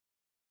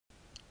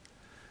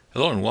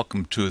Hello and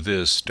welcome to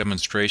this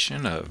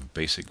demonstration of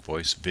basic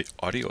voice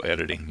audio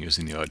editing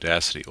using the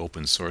Audacity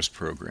open source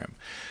program.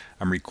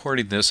 I'm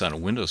recording this on a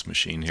Windows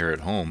machine here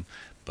at home,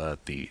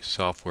 but the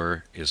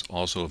software is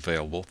also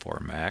available for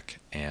Mac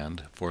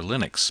and for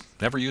Linux.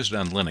 Never used it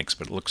on Linux,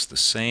 but it looks the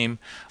same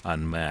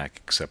on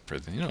Mac except for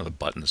the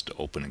buttons to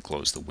open and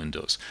close the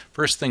windows.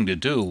 First thing to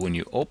do when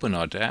you open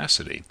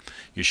Audacity,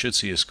 you should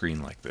see a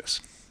screen like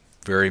this.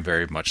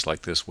 Very much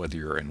like this, whether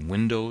you're in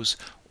Windows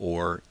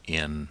or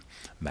in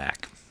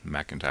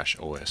Macintosh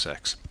OS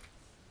X.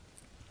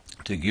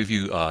 To give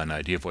you an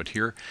idea of what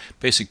here,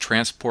 basic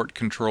transport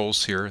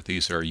controls here.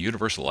 These are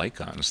universal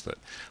icons that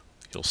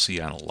you'll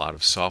see on a lot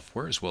of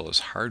software as well as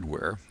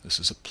hardware. This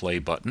is a play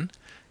button,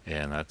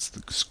 and that's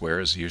the square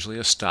is usually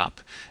a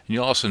stop. And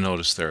you'll also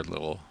notice there are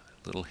little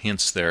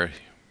hints there.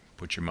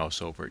 Put your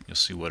mouse over it and you'll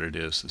see what it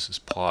is. This is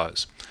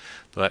pause.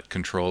 That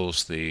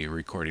controls the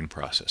recording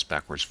process,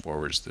 backwards,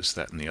 forwards, this,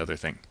 that, and the other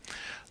thing.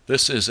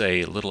 This is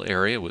a little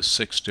area with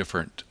 6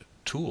 different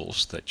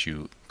tools that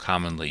you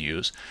commonly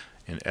use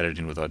in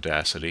editing with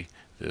Audacity.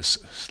 This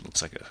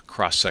looks like a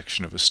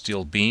cross-section of a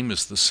steel beam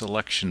is the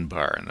selection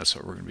bar, and that's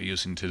what we're going to be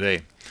using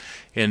today.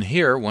 In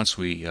here, once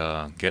we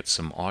get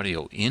some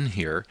audio in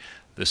here,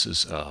 this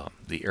is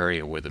the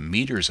area where the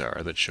meters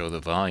are that show the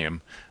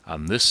volume.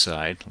 On this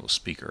side, little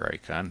speaker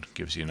icon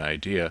gives you an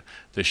idea.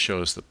 This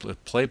shows the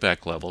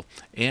playback level,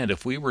 and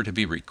if we were to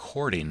be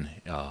recording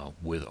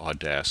with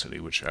Audacity,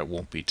 which I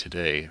won't be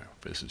today,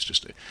 this is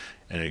just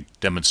a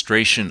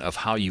demonstration of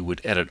how you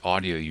would edit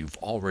audio you've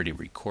already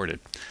recorded.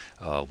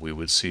 We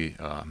would see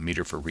a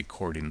meter for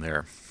recording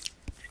there.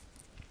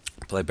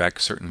 Playback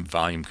certain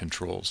volume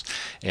controls,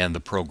 and the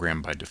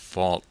program by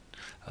default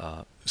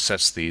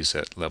sets these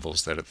at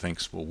levels that it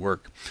thinks will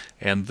work.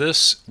 And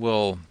this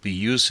will be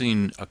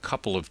using a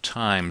couple of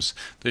times.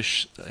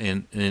 This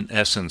in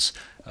essence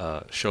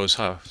shows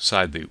how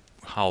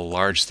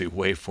large the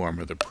waveform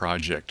of the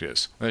project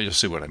is. Well, you'll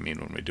see what I mean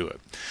when we do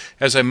it.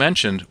 As I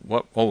mentioned,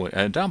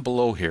 and down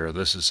below here,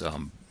 this is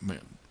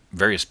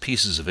various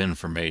pieces of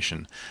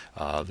information.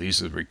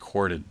 These are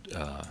recorded,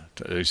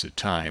 these are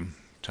time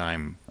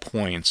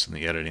points in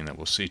the editing that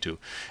we'll see to,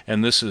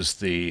 and this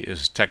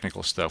is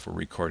technical stuff. We're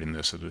recording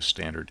this at a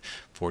standard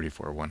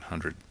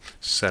 44-100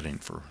 setting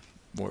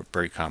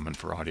very common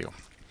for audio.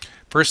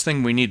 First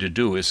thing we need to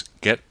do is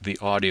get the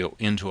audio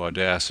into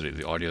Audacity,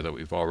 the audio that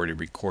we've already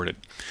recorded.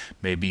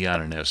 Maybe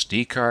on an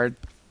SD card.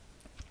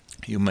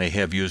 You may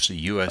have used a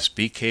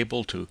USB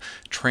cable to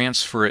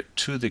transfer it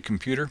to the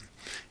computer,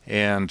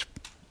 and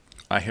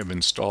I have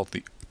installed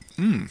the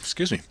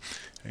excuse me,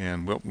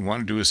 and what we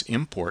want to do is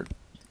import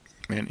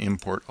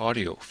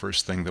audio.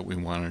 First thing that we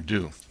want to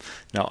do.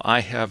 Now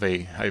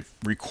I've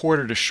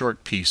recorded a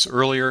short piece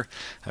earlier.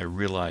 I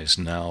realize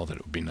now that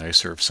it would be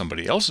nicer if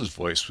somebody else's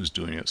voice was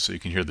doing it so you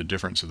can hear the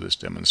difference of this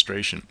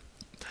demonstration.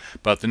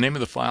 But the name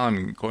of the file,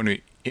 I'm going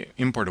to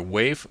import a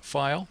WAV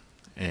file,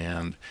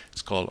 and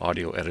it's called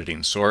Audio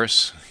Editing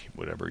Source.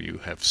 Whatever you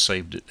have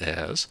saved it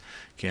as,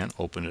 can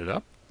open it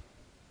up.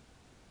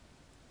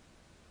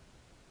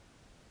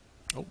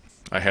 Oh,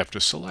 I have to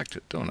select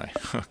it, don't I?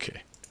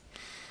 Okay.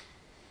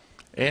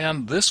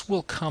 And this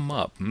will come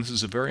up, and this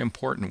is a very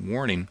important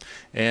warning,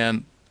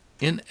 and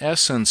in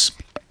essence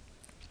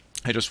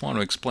I just want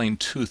to explain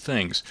 2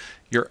 things.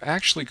 You're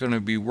actually going to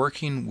be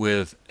working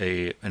with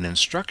an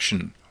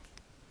instruction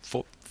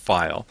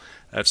file.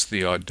 That's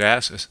the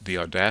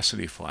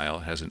Audacity file.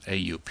 It has an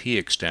AUP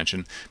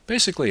extension,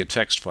 basically a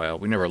text file.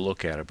 We never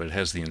look at it, but it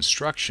has the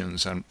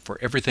instructions for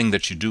everything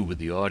that you do with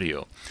the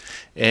audio.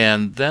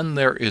 And then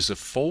there is a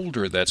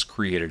folder that's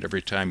created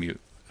every time you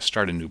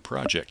start a new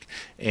project,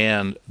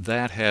 and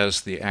that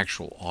has the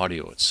actual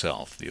audio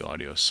itself, the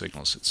audio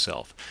signals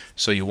itself.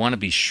 So you want to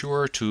be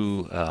sure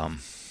to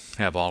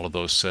have all of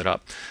those set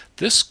up.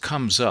 This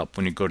comes up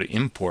when you go to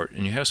import,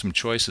 and you have some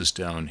choices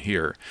down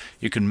here.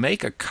 You can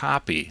make a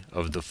copy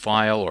of the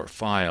file or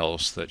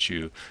files that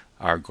you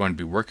are going to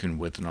be working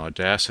with in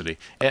Audacity,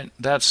 and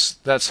that's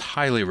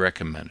highly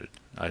recommended.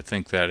 I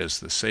think that is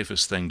the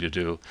safest thing to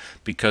do,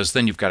 because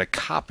then you've got a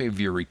copy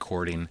of your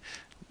recording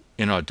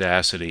in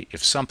Audacity.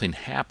 If something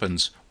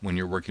happens when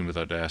you're working with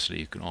Audacity,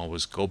 you can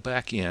always go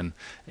back in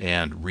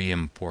and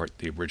re-import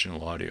the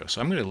original audio.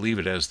 So I'm going to leave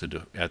it as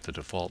at the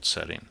default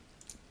setting.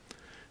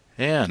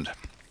 And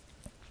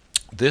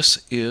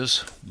this is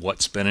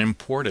what's been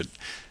imported.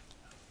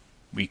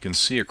 We can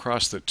see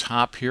across the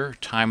top here,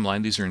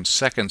 timeline. These are in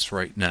seconds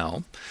right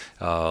now.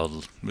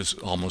 This is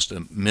almost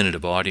a minute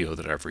of audio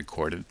that I've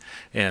recorded,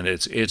 and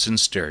it's in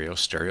stereo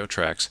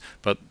tracks.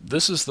 But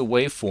this is the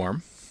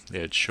waveform.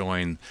 It's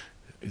showing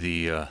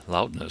the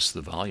loudness, the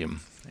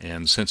volume,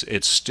 and since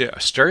it's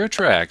stereo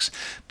tracks,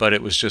 but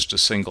it was just a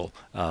single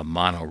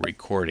mono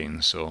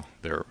recording, so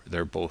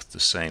they're both the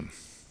same.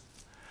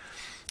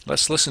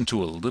 Let's listen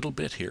to a little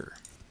bit here.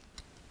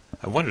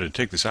 I wanted to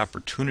take this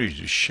opportunity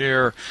to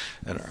share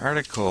an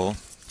article.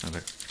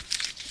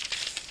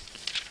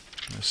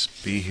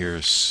 Must be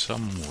here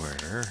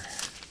somewhere.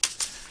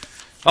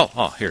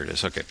 Oh, here it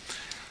is. Okay,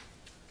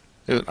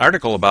 there's an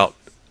article about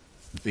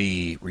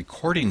the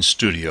recording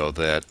studio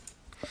that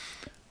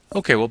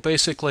Okay, well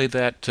basically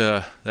that's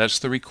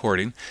the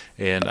recording,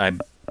 and I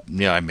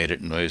made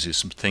it noisy,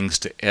 some things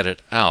to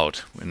edit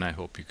out, and I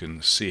hope you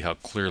can see how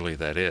clearly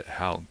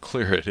how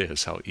clear it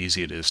is, how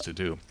easy it is to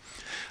do.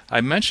 I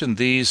mentioned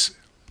these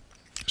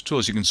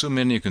tools. You can zoom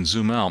in, you can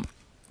zoom out.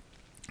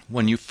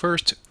 When you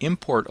first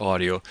import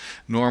audio,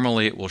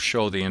 normally it will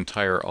show the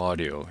entire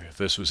audio. If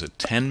this was a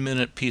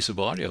 10-minute piece of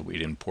audio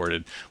we'd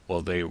imported,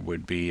 well, they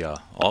would be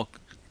all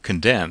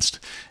condensed,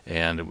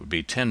 and it would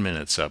be 10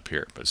 minutes up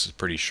here, but this is a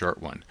pretty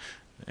short one.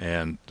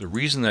 And the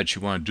reason that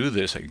you want to do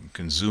this, I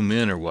can zoom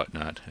in or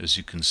whatnot, as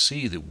you can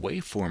see the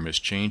waveform is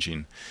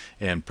changing,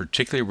 and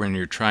particularly when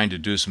you're trying to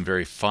do some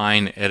very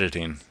fine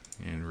editing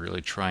and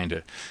really trying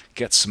to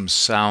get some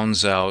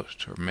sounds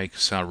out or make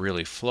sound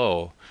really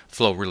flow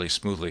really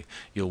smoothly,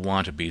 you'll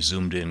want to be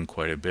zoomed in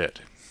quite a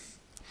bit.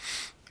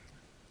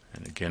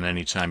 And again,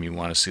 anytime you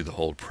want to see the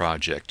whole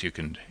project, you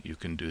can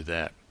do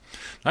that.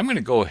 I'm going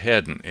to go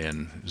ahead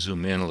and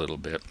zoom in a little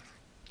bit,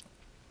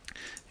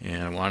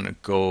 and I want to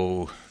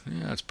go,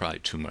 that's probably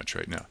too much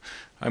right now.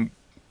 I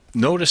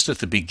noticed at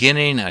the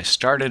beginning I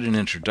started an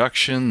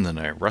introduction, then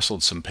I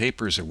rustled some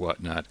papers or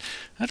whatnot.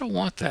 I don't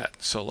want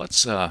that, so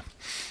let's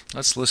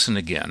listen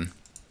again.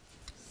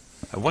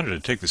 I wanted to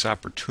take this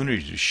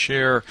opportunity to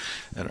share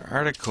an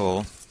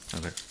article.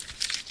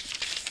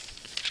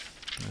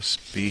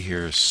 Must be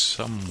here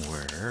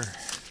somewhere.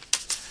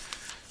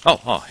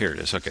 Oh, here it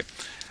is. Okay.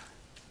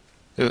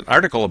 An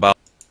article about.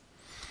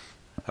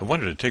 I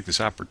wanted to take this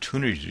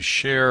opportunity to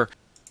share.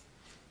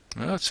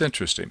 Well, that's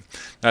interesting.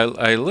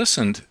 I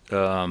listened,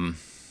 and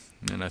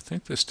I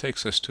think this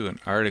takes us to an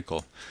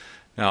article.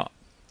 Now,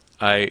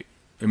 I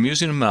am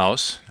using a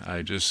mouse.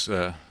 I just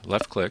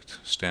left-clicked,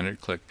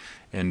 standard click,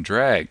 and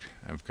dragged.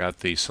 I've got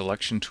the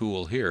selection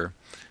tool here.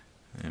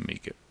 Let me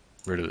get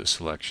rid of the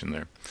selection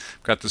there.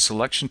 I've got the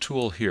selection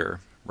tool here.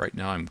 Right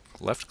now I'm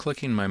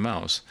left-clicking my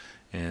mouse,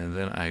 and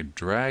then I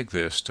drag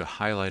this to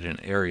highlight an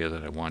area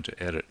that I want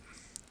to edit.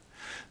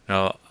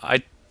 Now,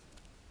 I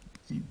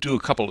do a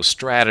couple of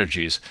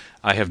strategies.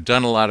 I have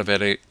done a lot of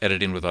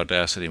editing with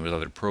Audacity and with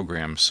other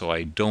programs, so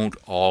I don't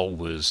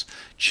always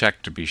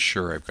check to be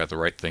sure I've got the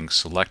right thing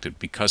selected,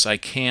 because I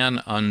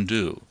can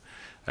undo.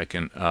 I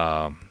can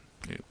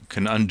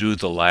undo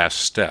the last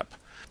step.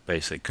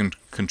 Basically,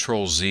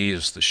 Control Z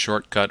is the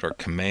shortcut, or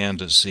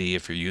Command Z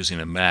if you're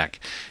using a Mac,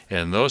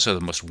 and those are the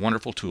most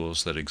wonderful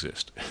tools that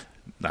exist.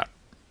 Not,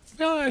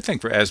 well, I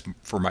think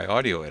for my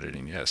audio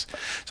editing, yes.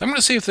 So I'm going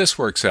to see if this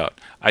works out.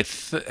 I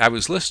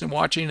was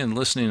watching and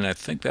listening, and I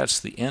think that's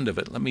the end of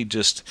it. Let me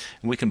just,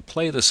 we can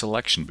play the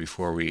selection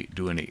before we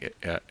do any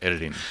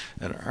editing.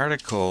 An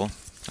article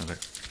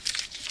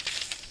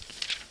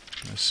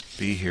must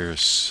be here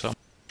some.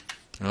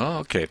 Oh,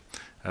 okay.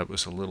 That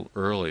was a little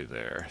early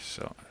there,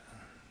 so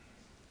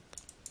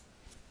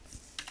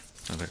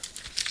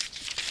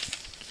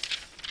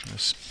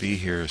must be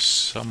here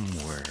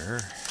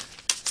somewhere.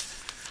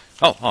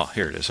 Oh,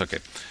 here it is. Okay.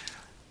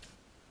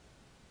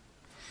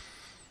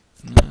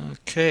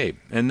 Okay,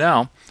 and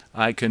now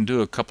I can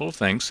do a couple of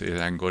things. I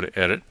can go to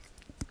Edit,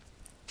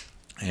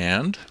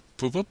 and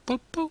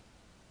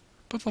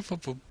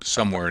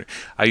somewhere.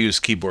 I use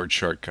keyboard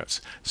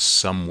shortcuts.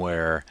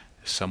 Somewhere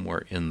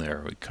in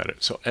there we cut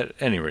it. So at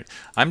any rate,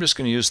 I'm just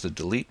going to use the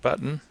delete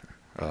button,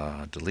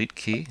 delete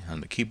key on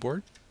the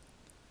keyboard,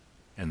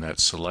 and that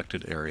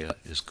selected area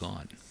is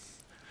gone.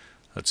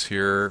 Let's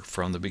hear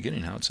from the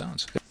beginning how it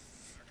sounds.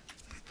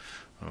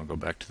 I'll go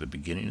back to the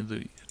beginning of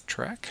the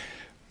track.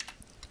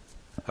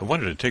 I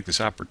wanted to take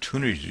this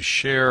opportunity to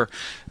share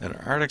an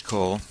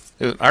article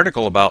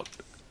about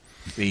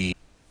the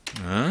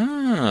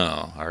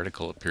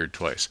article appeared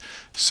twice.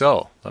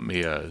 So let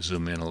me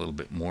zoom in a little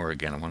bit more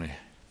again. I want to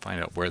find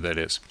out where that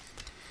is.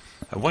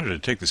 I wanted to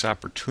take this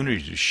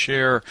opportunity to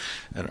share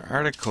an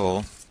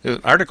article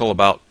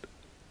about.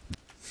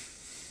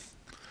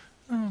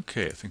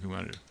 Okay, I think we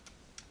wanted to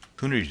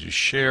opportunity to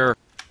share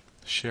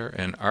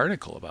an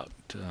article about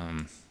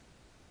an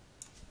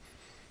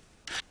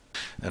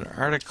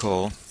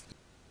article.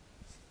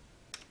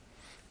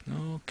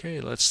 Okay,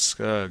 let's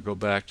go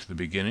back to the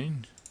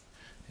beginning,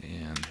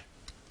 and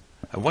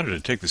I wanted to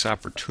take this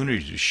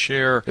opportunity to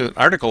share an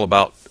article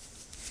about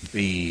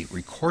the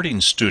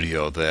recording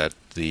studio that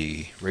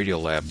the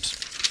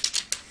Radiolabs.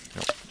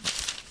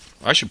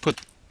 I should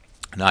put.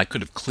 Now I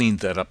could have cleaned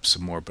that up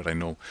some more, but I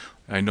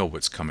know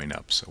what's coming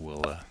up, so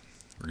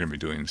we're going to be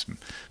doing some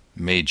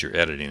major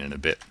editing in a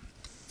bit.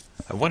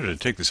 I wanted to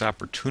take this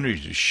opportunity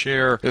to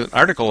share an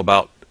article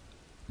about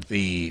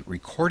the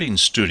recording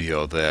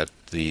studio that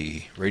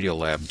the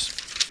Radiolabs.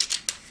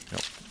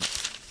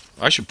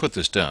 I should put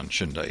this down,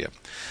 shouldn't I? Yeah.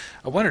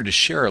 I wanted to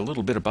share a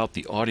little bit about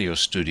the audio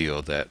studio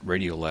that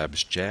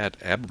Radiolabs Jad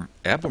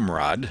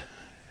Abumrad.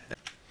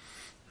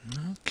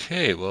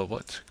 Okay,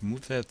 well,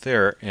 move that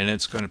there, and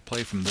it's going to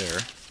play from there.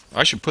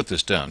 I should put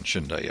this down,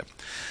 shouldn't I? Yeah.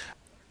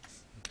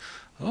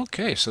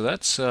 Okay, so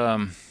that's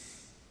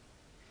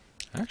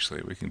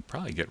actually we can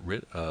probably get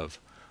rid of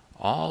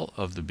all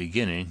of the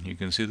beginning. You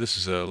can see this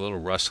is a little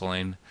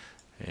rustling,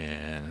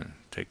 and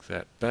take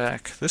that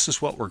back. This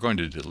is what we're going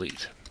to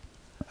delete.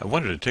 I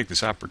wanted to take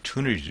this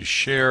opportunity to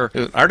share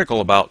an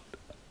article about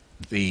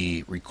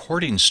the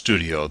recording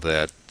studio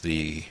that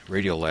the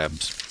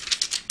Radiolab's.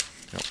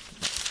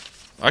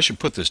 I should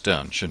put this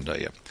down, shouldn't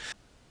I?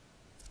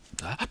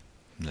 Yeah.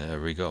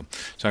 There we go.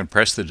 So I'm going to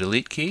press the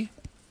delete key,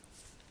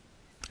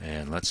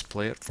 and let's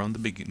play it from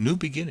the new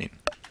beginning.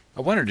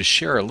 I wanted to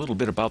share a little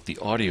bit about the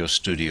audio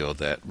studio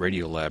that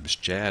Radiolab's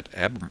Jad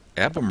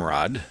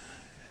Abumrad,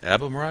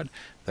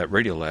 that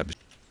Radiolab's.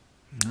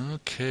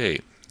 Okay.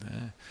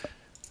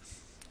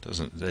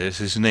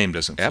 His name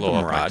doesn't flow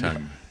off my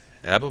tongue.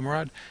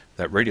 Abumrad,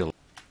 that Radiolab.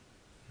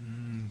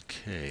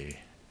 Okay.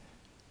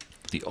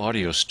 The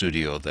audio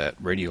studio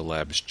that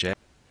Radiolab's Jad.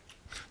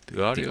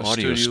 The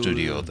audio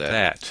studio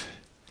that.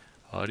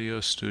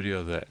 Audio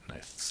studio that. And I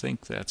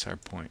think that's our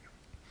point.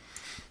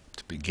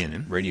 To begin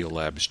in,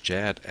 Radiolab's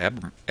Jad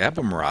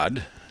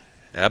Abumrad,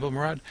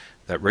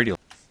 that Radio.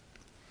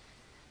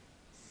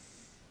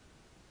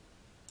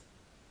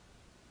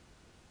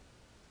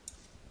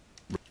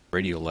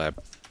 Radiolab.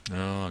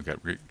 No, I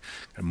got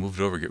moved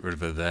over. Get rid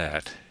of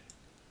that.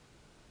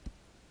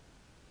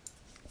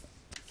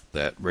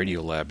 That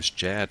Radiolab's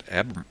Jad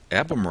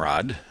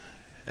Abumrad.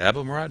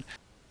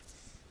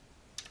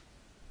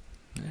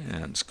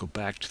 And let's go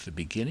back to the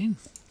beginning.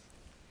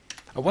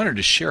 I wanted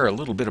to share a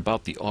little bit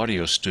about the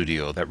audio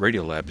studio that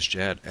Radiolab's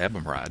Jad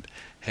Abumrad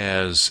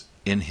has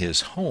in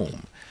his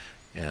home.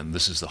 And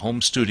this is the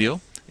home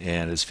studio,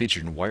 and is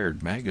featured in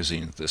Wired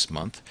magazine this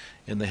month.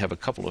 And they have a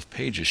couple of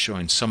pages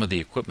showing some of the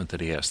equipment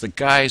that he has. The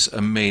guy's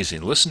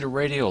amazing. Listen to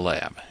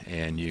Radiolab,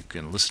 and you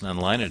can listen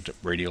online at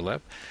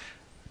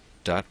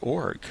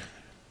radiolab.org.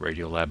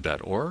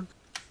 Radiolab.org.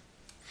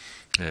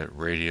 At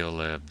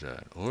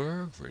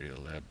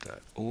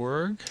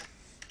radiolab.org.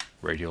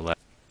 Radiolab.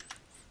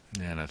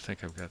 And I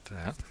think I've got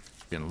that.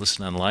 You can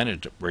listen online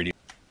at radio.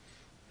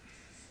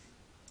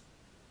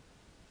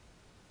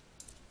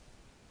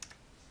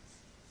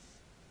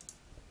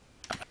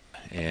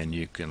 And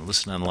you can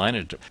listen online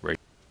at radio.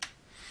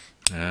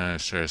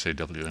 Sorry, I say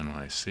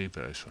WNYC,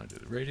 but I just want to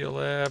do the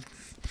Radiolab.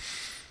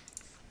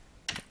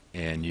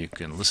 And you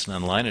can listen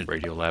online at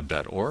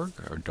radiolab.org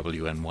or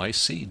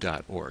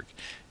WNYC.org.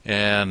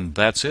 And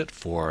that's it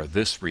for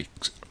this week.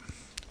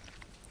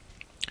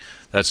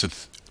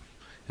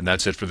 And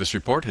that's it for this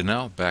report, and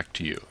now back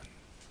to you.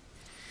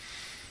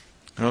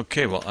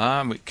 Okay,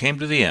 well, we came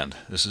to the end.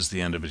 This is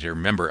the end of it here.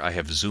 Remember, I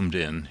have zoomed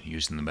in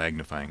using the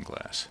magnifying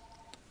glass.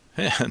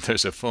 And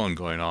there's a phone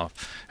going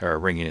off, or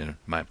ringing in,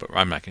 but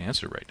I'm not going to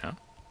answer it right now.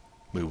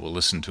 We will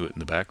listen to it in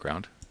the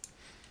background.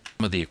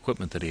 Some of the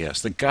equipment that he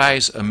has. The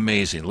guy's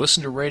amazing.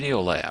 Listen to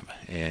Radiolab,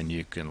 and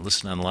you can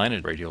listen online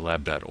at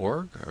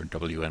radiolab.org or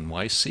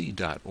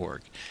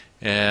WNYC.org.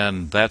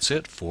 And that's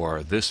it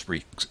for this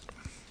week.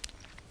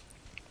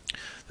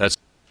 That's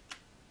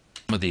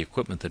some of the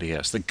equipment that he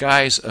has. The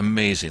guy's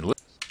amazing.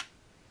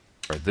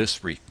 For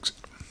this week.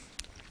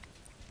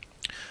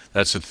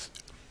 That's it.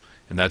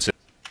 And that's it.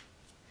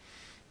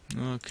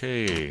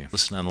 Okay.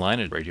 Listen online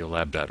at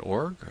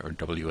radiolab.org or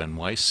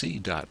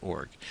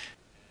WNYC.org.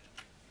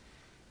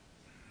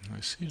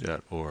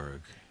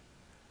 NYC.org.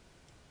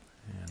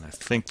 And I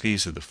think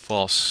these are the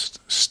false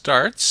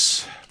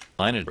starts.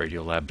 Online at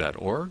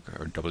radiolab.org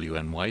or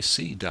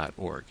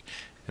WNYC.org.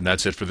 And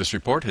that's it for this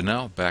report, and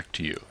now back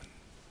to you.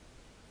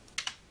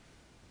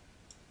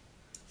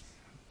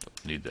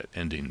 Don't need that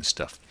ending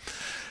stuff.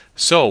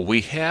 So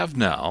we have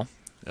now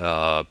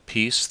a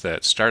piece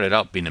that started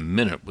out being a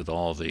minute with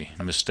all the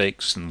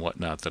mistakes and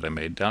whatnot that I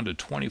made, down to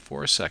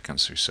 24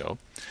 seconds or so.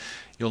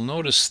 You'll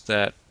notice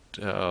that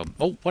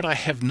what I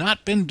have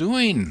not been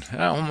doing,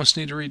 I almost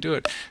need to redo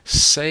it.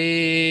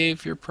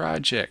 Save your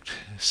project.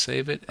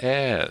 Save it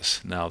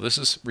as. Now this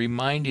is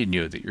reminding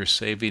you that you're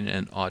saving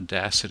an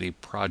Audacity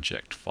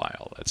project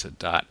file. That's a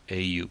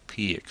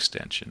 .aup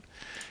extension.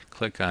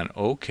 Click on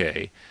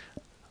OK.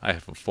 I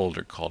have a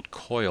folder called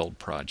Coiled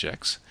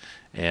Projects,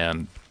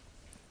 and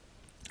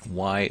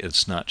why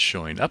it's not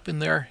showing up in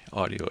there,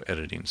 audio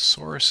editing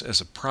source as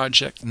a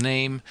project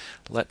name.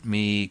 Let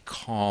me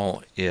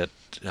call it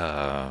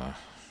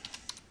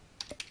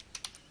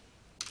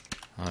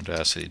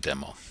Audacity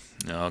demo.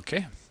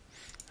 Okay,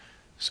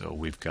 so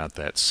we've got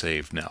that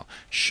saved now.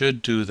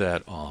 Should do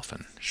that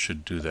often.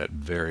 Should do that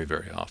very,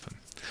 very often.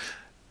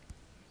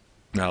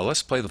 Now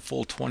let's play the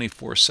full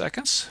 24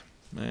 seconds.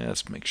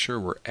 Let's make sure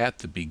we're at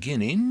the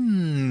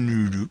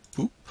beginning.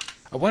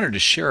 I wanted to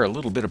share a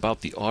little bit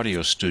about the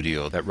audio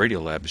studio that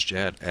Radiolab's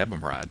Jad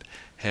Abumrad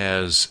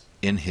has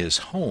in his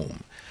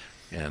home.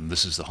 And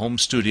this is the home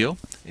studio,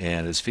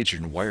 and is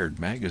featured in Wired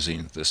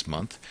magazine this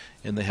month.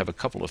 And they have a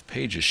couple of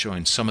pages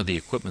showing some of the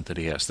equipment that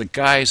he has. The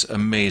guy's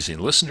amazing.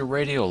 Listen to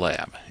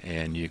Radiolab,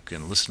 and you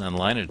can listen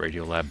online at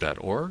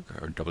radiolab.org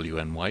or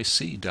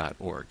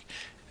WNYC.org.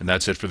 And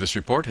that's it for this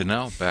report, and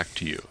now back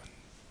to you.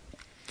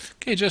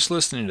 Okay, just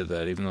listening to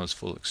that, even though it's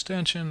full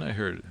extension, I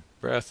heard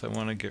breath I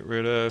want to get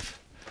rid of.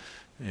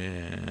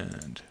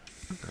 And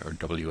or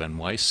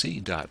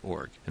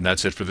WNYC.org. And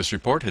that's it for this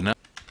report, and now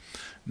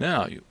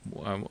Now, you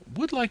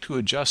would like to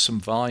adjust some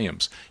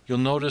volumes. You'll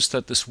notice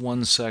that this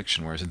one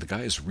section where I said the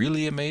guy is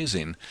really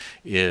amazing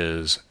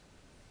is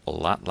a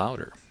lot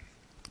louder.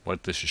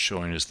 What this is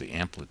showing is the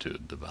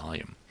amplitude, the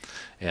volume,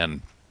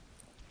 and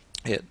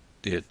it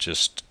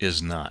just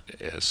is not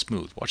as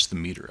smooth. Watch the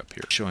meter up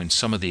here, showing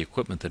some of the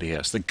equipment that he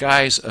has. The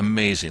guy's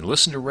amazing.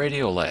 Listen to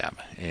Radiolab.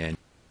 And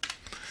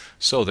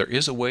so there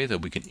is a way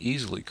that we can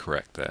easily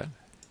correct that.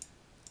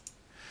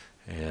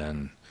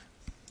 And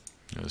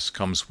this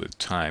comes with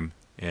time.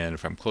 And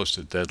if I'm close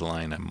to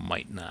deadline, I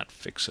might not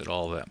fix it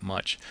all that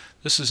much.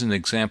 This is an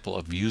example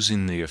of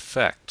using the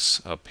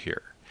effects up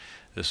here.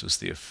 This is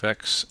the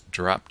effects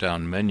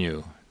drop-down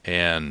menu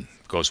and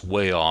goes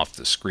way off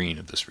the screen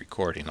of this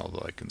recording,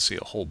 although I can see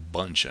a whole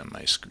bunch on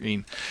my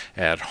screen.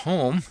 At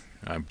home,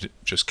 I'm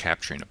just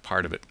capturing a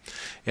part of it.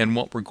 And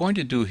what we're going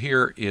to do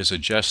here is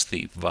adjust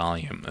the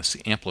volume. That's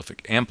the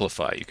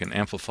amplify. You can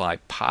amplify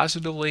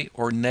positively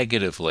or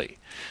negatively.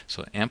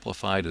 So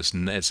amplified is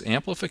it's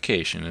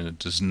amplification, and it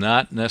does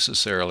not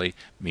necessarily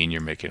mean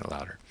you're making it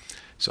louder.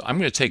 So I'm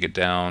going to take it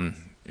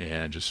down.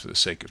 And just for the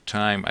sake of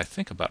time, I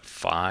think about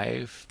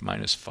 5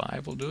 minus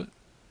 5 will do it.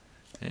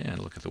 And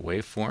look at the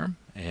waveform,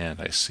 and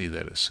I see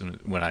that as soon as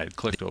when I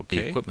clicked OK,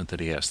 the equipment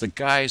that he has. The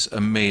guy's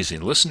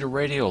amazing. Listen to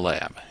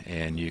Radiolab,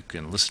 and you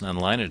can listen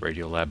online at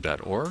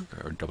radiolab.org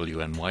or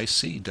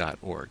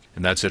wnyc.org.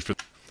 And that's it for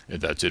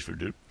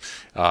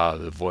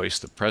the voice.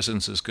 The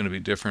presence is going to be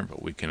different,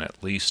 but we can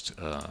at least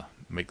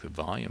make the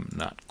volume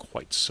not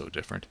quite so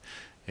different.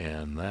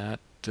 And that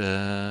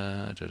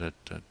I'm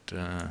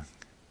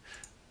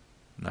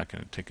not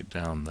going to take it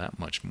down that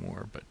much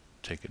more, but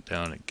take it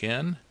down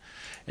again.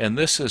 And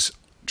this is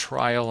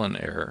trial and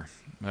error.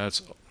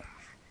 That's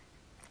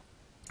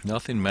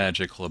nothing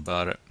magical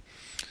about it,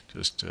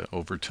 just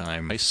over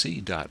time.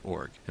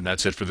 nyc.org. And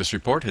that's it for this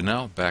report, and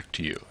now back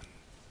to you.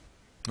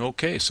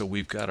 Okay, so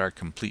we've got our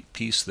complete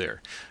piece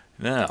there.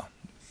 Now,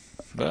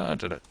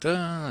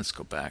 let's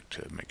go back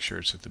to make sure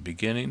it's at the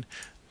beginning.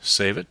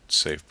 Save it,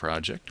 save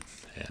project.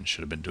 And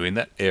should have been doing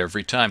that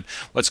every time.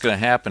 What's going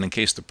to happen in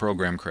case the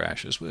program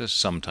crashes, which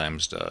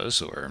sometimes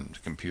does, or the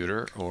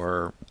computer,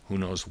 or who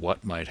knows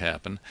what might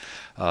happen,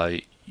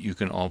 you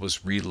can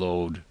always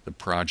reload the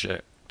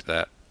project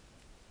that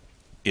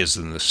is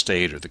in the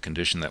state or the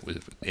condition that was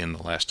in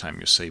the last time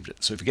you saved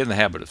it. So if you get in the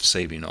habit of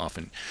saving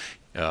often,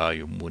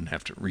 you wouldn't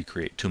have to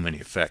recreate too many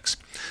effects.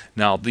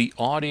 Now, the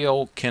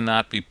audio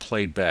cannot be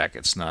played back.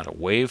 It's not a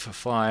WAV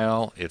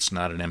file. It's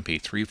not an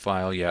MP3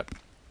 file yet.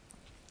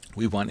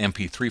 We want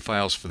MP3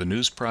 files for the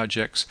news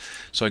projects.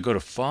 So I go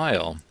to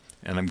File,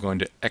 and I'm going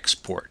to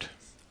Export.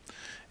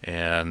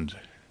 And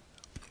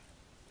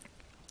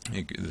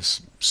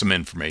there's some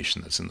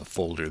information that's in the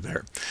folder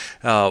there.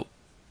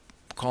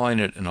 Calling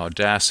it an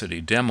Audacity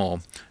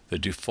demo, the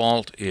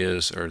default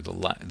is, and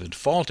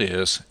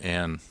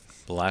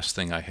the last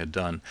thing I had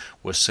done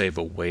was save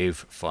a WAV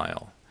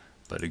file.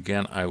 But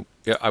again, I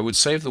would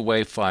save the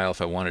WAV file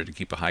if I wanted to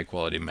keep a high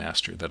quality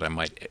master that I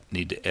might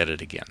need to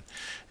edit again.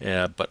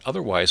 But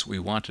otherwise, we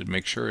want to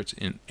make sure it's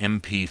in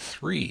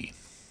MP3.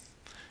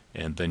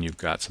 And then you've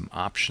got some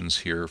options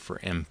here for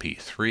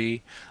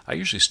MP3. I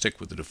usually stick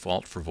with the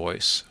default for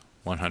voice,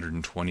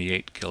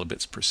 128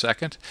 kilobits per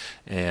second.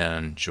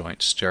 And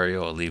joint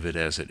stereo, I'll leave it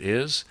as it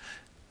is.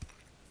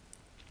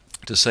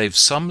 To save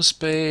some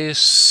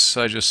space,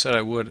 I just said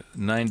I would,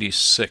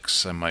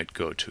 96 I might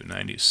go to,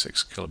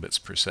 96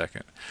 kilobits per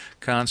second.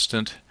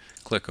 Constant,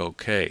 click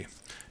OK,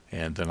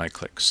 and then I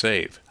click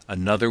Save.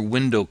 Another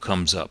window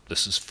comes up.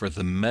 This is for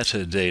the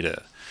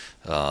metadata.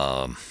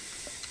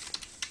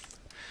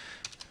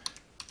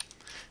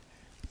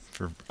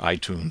 For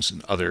iTunes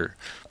and other,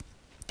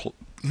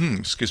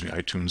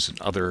 iTunes and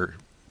other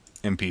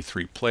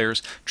MP3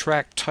 players.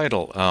 Track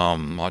title,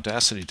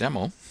 Audacity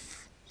demo.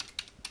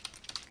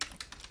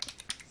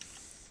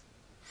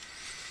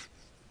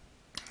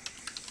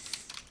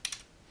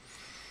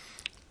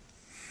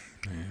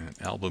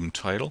 Album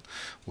title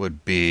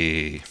would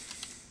be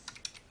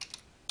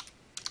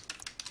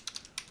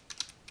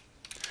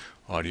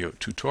Audio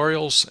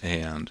Tutorials,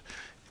 and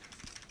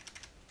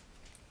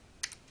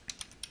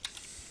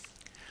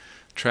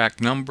track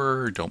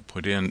number, don't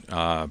put in,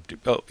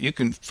 you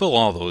can fill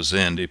all those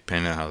in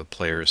depending on how the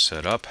player is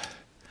set up,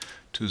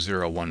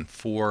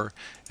 2014,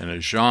 and a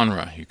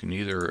genre. You can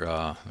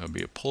either, there'll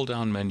be a pull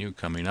down menu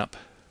coming up.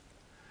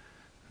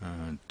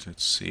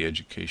 Let's see,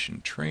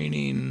 education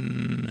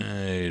training.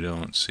 I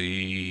don't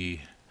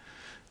see.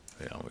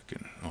 Well, we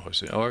can always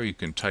say, or you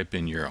can type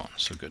in your own.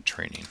 So good,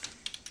 training.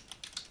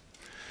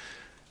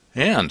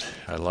 And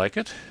I like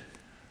it,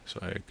 so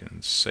I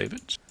can save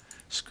it.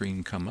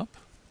 Screen come up,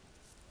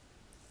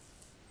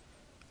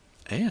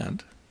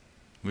 and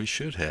we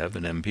should have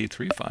an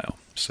MP3 file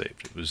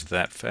saved. It was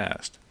that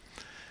fast.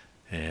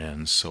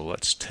 And so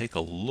let's take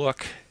a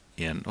look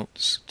in.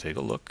 Let's take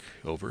a look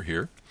over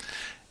here.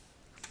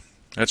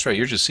 That's right,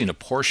 you're just seeing a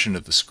portion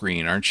of the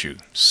screen, aren't you?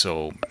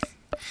 So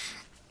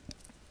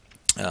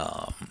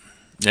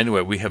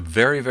anyway, we have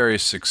very, very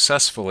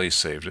successfully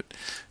saved it.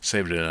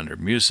 Saved it under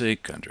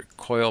Music, under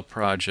Coil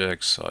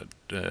Projects,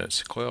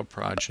 Sequoia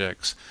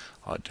Projects,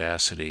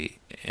 Audacity,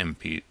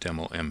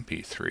 Demo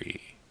MP3.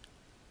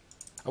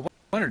 I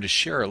wanted to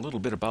share a little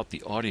bit about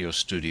the audio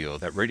studio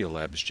that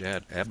Radiolab's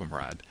Jad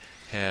Abumrad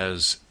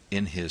has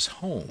in his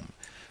home.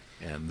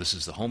 And this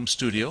is the home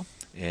studio,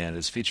 and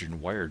it's featured in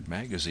Wired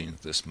magazine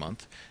this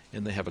month,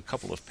 and they have a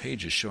couple of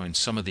pages showing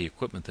some of the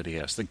equipment that he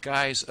has. The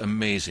guy's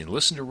amazing.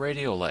 Listen to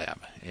Radiolab,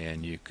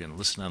 and you can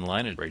listen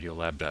online at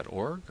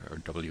radiolab.org or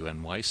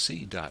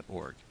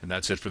wnyc.org. And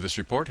that's it for this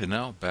report, and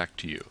now back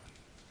to you.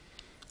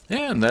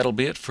 And that'll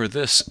be it for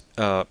this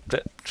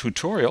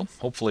tutorial.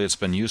 Hopefully it's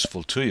been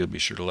useful to you. Be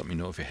sure to let me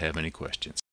know if you have any questions.